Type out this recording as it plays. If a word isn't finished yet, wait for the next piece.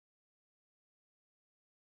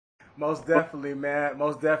Most definitely, man.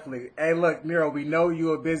 Most definitely. Hey, look, Nero, we know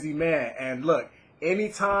you're a busy man. And look,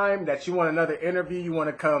 anytime that you want another interview, you want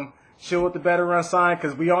to come chill with the Better Unsigned,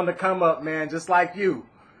 because we on the come up, man, just like you.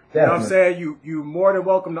 You know what I'm saying? You more than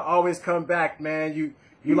welcome to always come back, man. You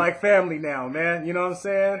like family now, man. You know what I'm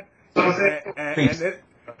saying?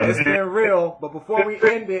 It's been real. But before we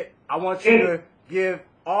end it, I want you to give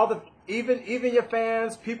all the even your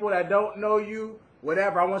fans, people that don't know you,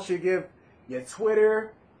 whatever. I want you to give your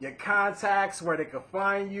Twitter, your contacts, where they can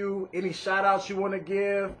find you, any shout outs you want to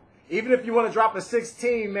give. Even if you want to drop a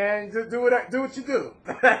 16, man, do what you do.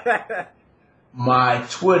 My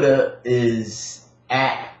Twitter is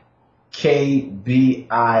at KBILLI,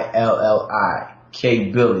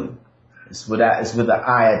 K Billy. It's with an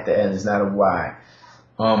I at the end. It's not a Y.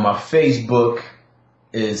 My Facebook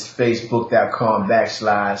is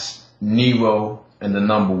facebook.com/Nero and the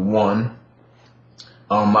number 1.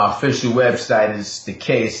 My official website is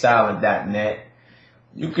theksilent.net.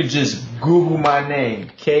 You could just Google my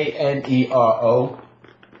name, KNERO,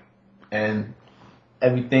 and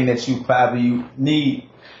everything that you probably need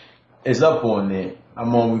is up on there.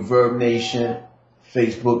 I'm on Reverb Nation,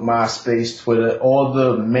 Facebook, MySpace, Twitter, all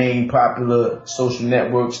the main popular social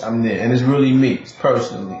networks. I'm there, and it's really me. It's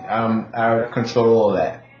personally. I control all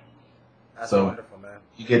that. That's wonderful, man.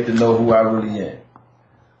 You get to know who I really am.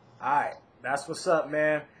 All right, that's what's up,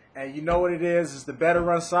 man. And you know what it is? It's the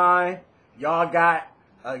Better Unsigned. Y'all got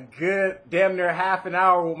a good damn near half an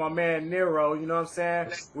hour with my man Nero. You know what I'm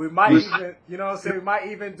saying? We might even, you know what I'm saying? We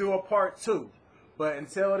might even do a part 2. But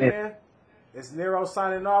until then, it's Nero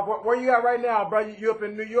signing off. Where you at right now, bro? You up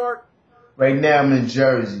in New York? Right now, I'm in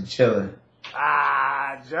Jersey, chilling.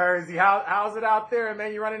 Ah, Jersey. How's it out there,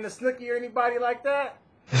 man? You running the Snooki or anybody like that?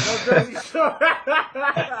 No Jersey Shore.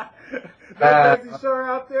 No Jersey Shore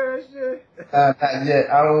out there and shit. Not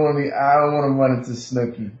yet. I don't want to run into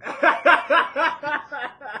Snooki.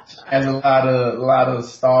 Has a lot of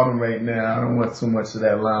stardom right now. I don't want too much of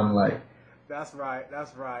that limelight. That's right.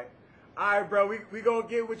 That's right. All right, bro. We gonna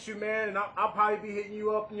get with you, man, and I'll probably be hitting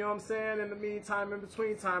you up. You know what I'm saying? In the meantime, in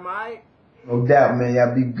between time, all right? No doubt, man.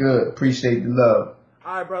 Y'all be good. Appreciate the love.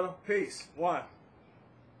 All right, brother. Peace. 1.